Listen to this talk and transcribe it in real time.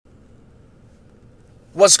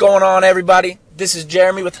What's going on, everybody? This is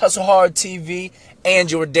Jeremy with Hustle Hard TV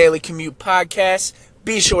and your Daily Commute Podcast.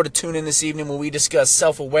 Be sure to tune in this evening when we discuss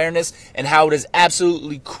self-awareness and how it is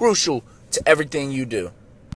absolutely crucial to everything you do.